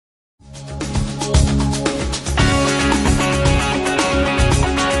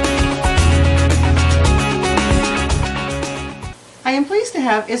to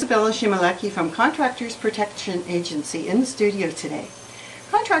have Izabela Chmielecki from Contractors Protection Agency in the studio today.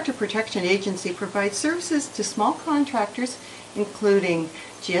 Contractor Protection Agency provides services to small contractors including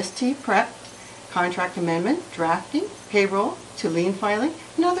GST prep, contract amendment, drafting, payroll, to lien filing,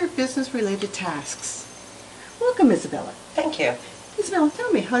 and other business-related tasks. Welcome, Izabela. Thank you. Izabela,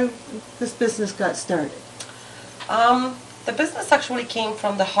 tell me how this business got started. The business actually came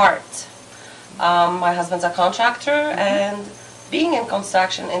from the heart. My husband's a contractor, and being in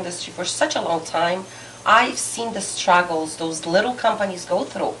construction industry for such a long time, I've seen the struggles those little companies go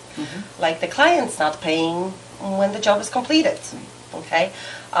through, like the client's not paying when the job is completed. Okay,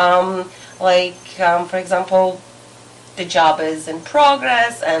 for example, the job is in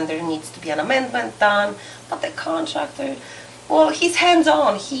progress and there needs to be an amendment done, but the contractor, well, he's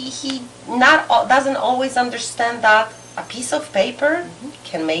hands-on. He doesn't always understand that a piece of paper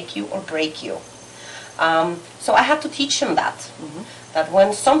can make you or break you. So I had to teach him that, that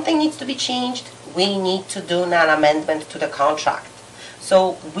when something needs to be changed, we need to do an amendment to the contract.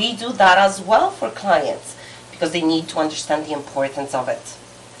 So we do that as well for clients because they need to understand the importance of it.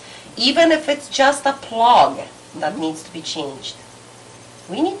 Even if it's just a plug that needs to be changed,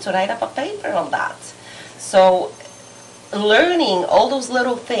 we need to write up a paper on that. So learning all those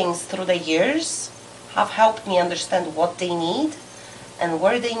little things through the years have helped me understand what they need and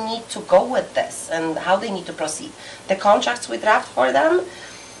where they need to go with this and how they need to proceed. The contracts we draft for them,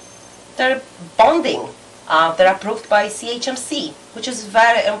 they're bonding. They're approved by CHMC, which is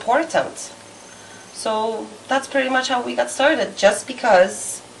very important. So that's pretty much how we got started, just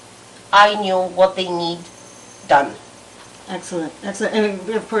because I knew what they need done. Excellent, excellent. And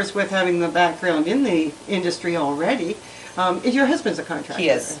of course, with having the background in the industry already, your husband's a contractor. He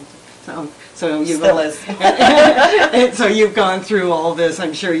is. So you've Still is. So you've gone through all this,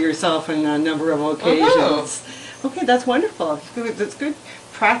 I'm sure, yourself on a number of occasions. Okay, that's wonderful. That's good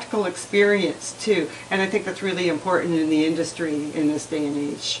practical experience too, and I think that's really important in the industry in this day and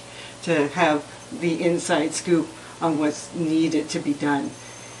age, to have the inside scoop on what's needed to be done.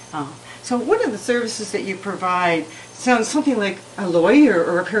 So one of the services that you provide sounds something like a lawyer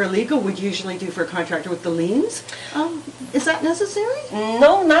or a paralegal would usually do for a contractor with the liens. Is that necessary?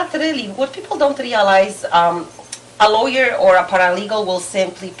 No, not really. What people don't realize, a lawyer or a paralegal will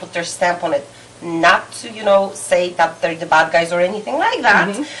simply put their stamp on it, not to, say that they're the bad guys or anything like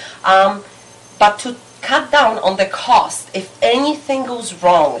that, but to cut down on the cost. If anything goes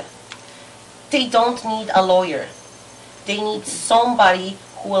wrong, they don't need a lawyer. They need somebody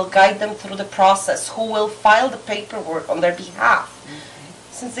who will guide them through the process, who will file the paperwork on their behalf.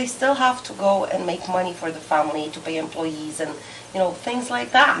 Since they still have to go and make money for the family, to pay employees and things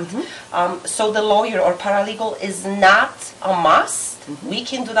like that. So the lawyer or paralegal is not a must. We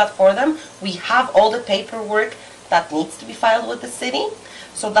can do that for them. We have all the paperwork that needs to be filed with the city,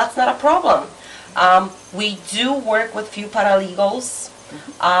 so that's not a problem. We do work with few paralegals,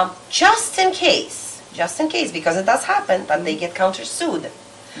 just in case, because it does happen that they get countersued.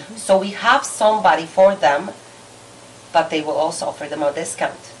 So we have somebody for them, but they will also offer them a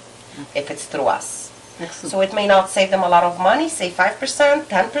discount if it's through us. Excellent. So it may not save them a lot of money, say 5%,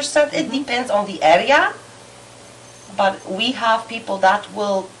 10%, it depends on the area, but we have people that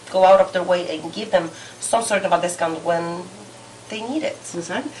will go out of their way and give them some sort of a discount when they need it.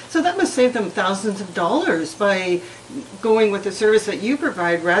 Exactly. So that must save them thousands of dollars by going with the service that you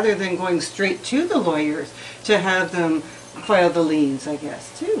provide rather than going straight to the lawyers to have them file the liens, I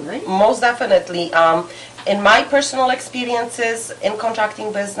guess, too, right? Most definitely. In my personal experiences in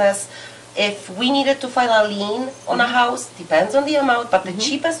contracting business, if we needed to file a lien on a house, depends on the amount, but the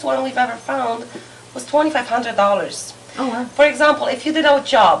cheapest one we've ever found was $2,500. Oh, wow. For example, if you did a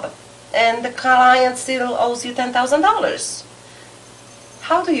job and the client still owes you $10,000,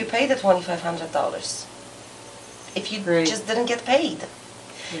 how do you pay the $2,500 if you just didn't get paid?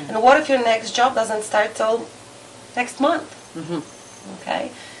 Yeah. And what if your next job doesn't start till next month?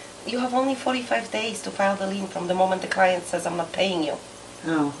 Okay, you have only 45 days to file the lien from the moment the client says, I'm not paying you.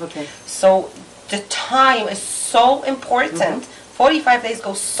 Oh, okay. So the time is so important. 45 days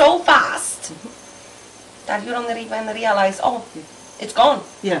go so fast that you don't even realize, oh, it's gone.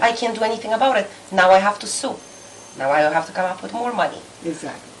 Yeah. I can't do anything about it. Now I have to sue. Now I have to come up with more money.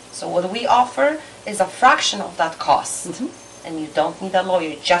 Exactly. So what we offer is a fraction of that cost. And you don't need a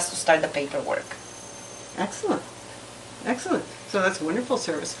lawyer just to start the paperwork. Excellent. Excellent. So that's a wonderful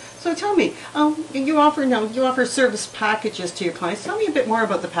service. So tell me, you offer service packages to your clients. Tell me a bit more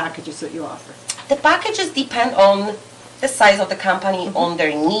about the packages that you offer. The packages depend on the size of the company, on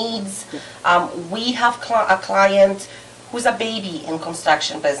their needs. We have a client who's a baby in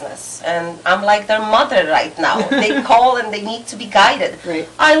construction business, and I'm like their mother right now. They call and they need to be guided. Right.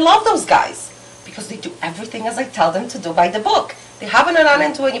 I love those guys because they do everything as I tell them to do by the book. They haven't run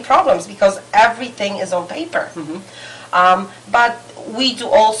into any problems because everything is on paper. But we do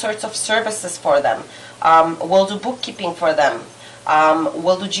all sorts of services for them. We'll do bookkeeping for them.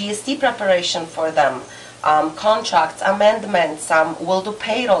 We'll do GST preparation for them. Contracts, amendments. We'll do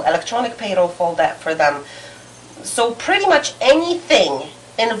payroll, electronic payroll for them. So pretty much anything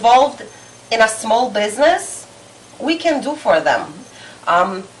involved in a small business, we can do for them.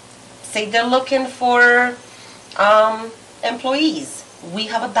 Say they're looking for employees. We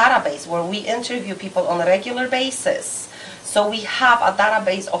have a database where we interview people on a regular basis. So we have a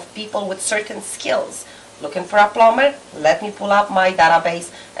database of people with certain skills. Looking for a plumber? Let me pull up my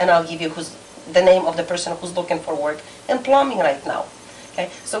database and I'll give you the name of the person who's looking for work in plumbing right now.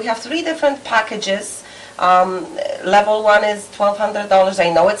 Okay, so we have 3 different packages. Level 1 is $1,200.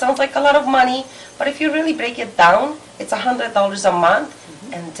 I know it sounds like a lot of money, but if you really break it down, it's $100 a month,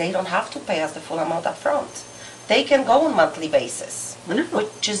 and they don't have to pay us the full amount up front. They can go on monthly basis, Wonderful.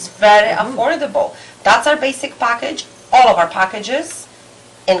 which is very affordable. That's our basic package. All of our packages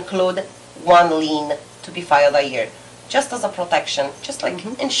include 1 lien to be filed a year, just as a protection, just like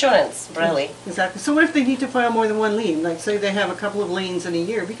insurance, really. Exactly. So what if they need to file more than 1 lien? Like say they have a couple of liens in a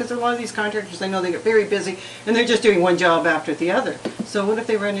year, because a lot of these contractors, I know they get very busy and they're just doing one job after the other. So what if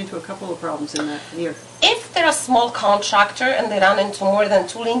they run into a couple of problems in that year? If they're a small contractor and they run into more than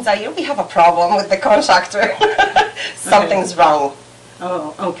 2 liens a year, we have a problem with the contractor. Something's wrong.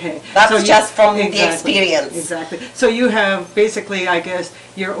 Oh, okay. That's So you- just from the exactly, experience. Exactly. So you have basically, I guess,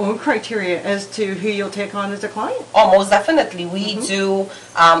 your own criteria as to who you'll take on as a client. Most definitely. We do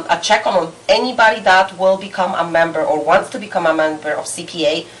a check on anybody that will become a member or wants to become a member of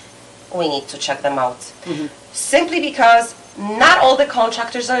CPA. We need to check them out. Simply because not all the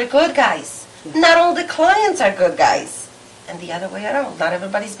contractors are good guys. Not all the clients are good guys. And the other way around. Not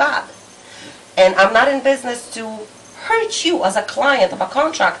everybody's bad. And I'm not in business to hurt you as a client of a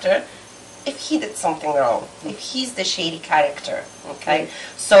contractor if he did something wrong, if he's the shady character, okay?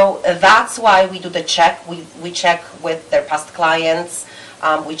 So that's why we do the check. We check with their past clients.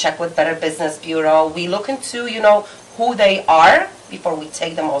 We check with Better Business Bureau. We look into, who they are before we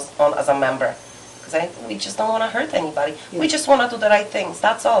take them on as a member. Because we just don't want to hurt anybody. We just want to do the right things,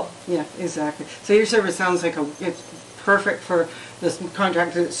 that's all. Yeah, exactly. So your service sounds like it's perfect for this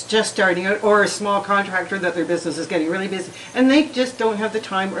contractor that's just starting out, or a small contractor that their business is getting really busy, and they just don't have the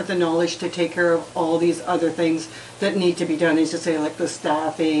time or the knowledge to take care of all these other things that need to be done, as you say, like the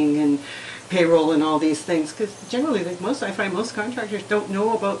staffing and payroll and all these things. Because generally, I find most contractors don't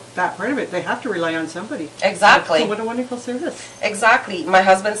know about that part of it. They have to rely on somebody. Exactly. So what a wonderful service. Exactly. My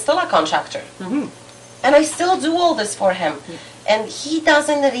husband's still a contractor. And I still do all this for him. And he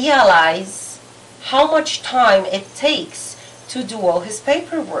doesn't realize how much time it takes to do all his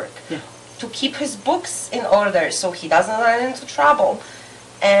paperwork, to keep his books in order so he doesn't run into trouble.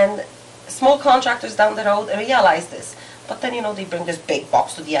 And small contractors down the road realize this. But then, they bring this big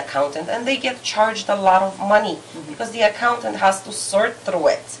box to the accountant and they get charged a lot of money because the accountant has to sort through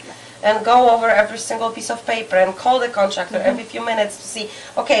it and go over every single piece of paper and call the contractor every few minutes to see,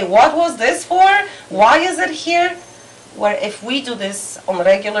 okay, what was this for? Why is it here? Where if we do this on a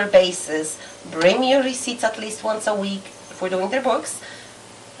regular basis, bring me your receipts at least once a week, if we're doing their books,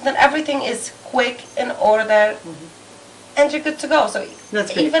 then everything is quick, in order, and you're good to go. So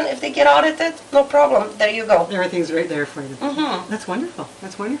even if they get audited, no problem, there you go. Everything's right there for you. That's wonderful.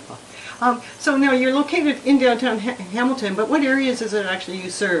 That's wonderful. So now you're located in downtown Hamilton, but what areas is it actually you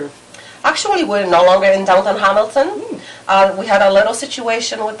serve? Actually, we're no longer in downtown Hamilton. We had a little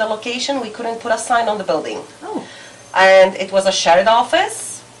situation with the location. We couldn't put a sign on the building. And it was a shared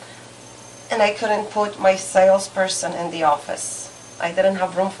office, and I couldn't put my salesperson in the office. I didn't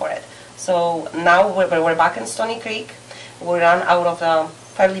have room for it. So now we're back in Stony Creek. We run out of a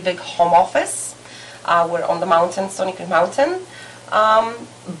fairly big home office. We're on the mountain, Stony Creek Mountain.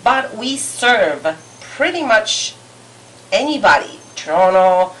 But we serve pretty much anybody.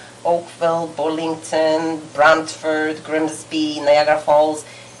 Toronto, Oakville, Burlington, Brantford, Grimsby, Niagara Falls.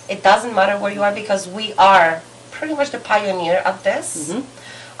 It doesn't matter where you are because we are pretty much the pioneer at this.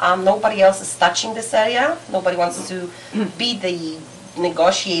 Nobody else is touching this area. Nobody wants to be the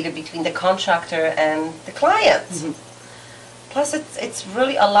negotiator between the contractor and the client. Plus, it's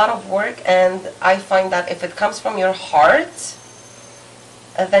really a lot of work, and I find that if it comes from your heart,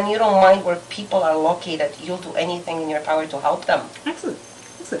 then you don't mind where people are located. You'll do anything in your power to help them. Excellent.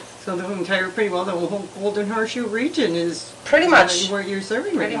 Excellent. So the entire, pretty well, the whole Golden Horseshoe region is pretty much where you're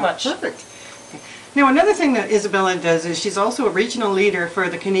serving pretty right now. much. Perfect. Now, another thing that Izabela does is she's also a regional leader for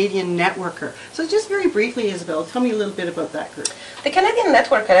the Canadian Networker. So just very briefly, Izabela, tell me a little bit about that group. The Canadian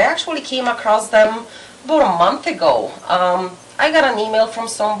Networker, I actually came across them about a month ago. I got an email from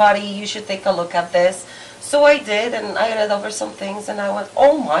somebody, you should take a look at this. So I did, and I read over some things, and I went,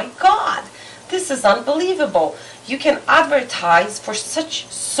 oh my God, this is unbelievable. You can advertise for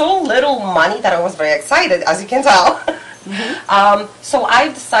so little money that I was very excited, as you can tell. So I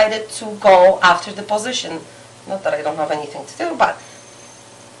decided to go after the position. Not that I don't have anything to do, but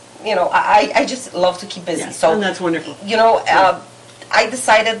you know, I just love to keep busy. Yeah, so and that's wonderful. You know, I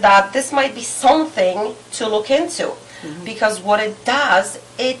decided that this might be something to look into, because what it does,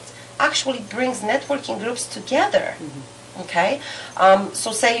 it actually brings networking groups together. Okay,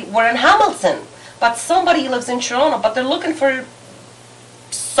 so say we're in Hamilton, but somebody lives in Toronto, but they're looking for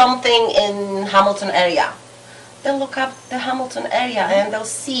something in Hamilton area. They'll look up the Hamilton area and they'll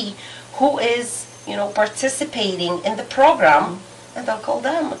see who is, you know, participating in the program, and they'll call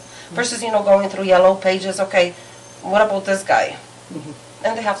them. Versus, you know, going through yellow pages, okay, what about this guy?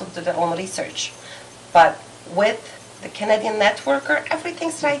 And they have to do their own research. But with the Canadian Networker,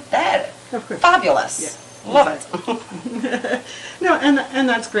 everything's right there. Of course. Fabulous. Yeah. Love it. No, and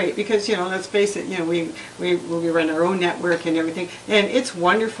that's great, because, you know, let's face it, you know, we run our own network and everything, and it's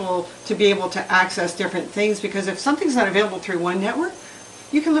wonderful to be able to access different things, because if something's not available through one network,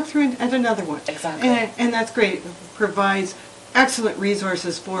 you can look through at another one. Exactly. And that's great. It provides excellent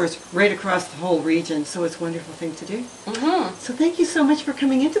resources for us right across the whole region, so it's a wonderful thing to do. So thank you so much for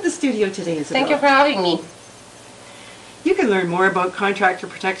coming into the studio today, Izabela. Thank you for having me. You can learn more about Contractor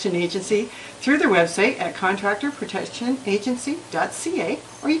Protection Agency through their website at contractorprotectionagency.ca,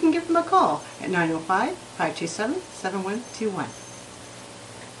 or you can give them a call at 905-527-7121.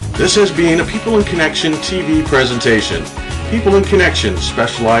 This has been a People in Connection TV presentation. People in Connection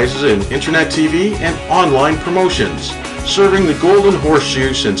specializes in Internet TV and online promotions, serving the Golden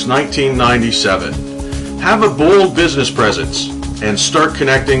Horseshoe since 1997. Have a bold business presence and start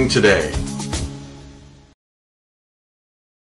connecting today.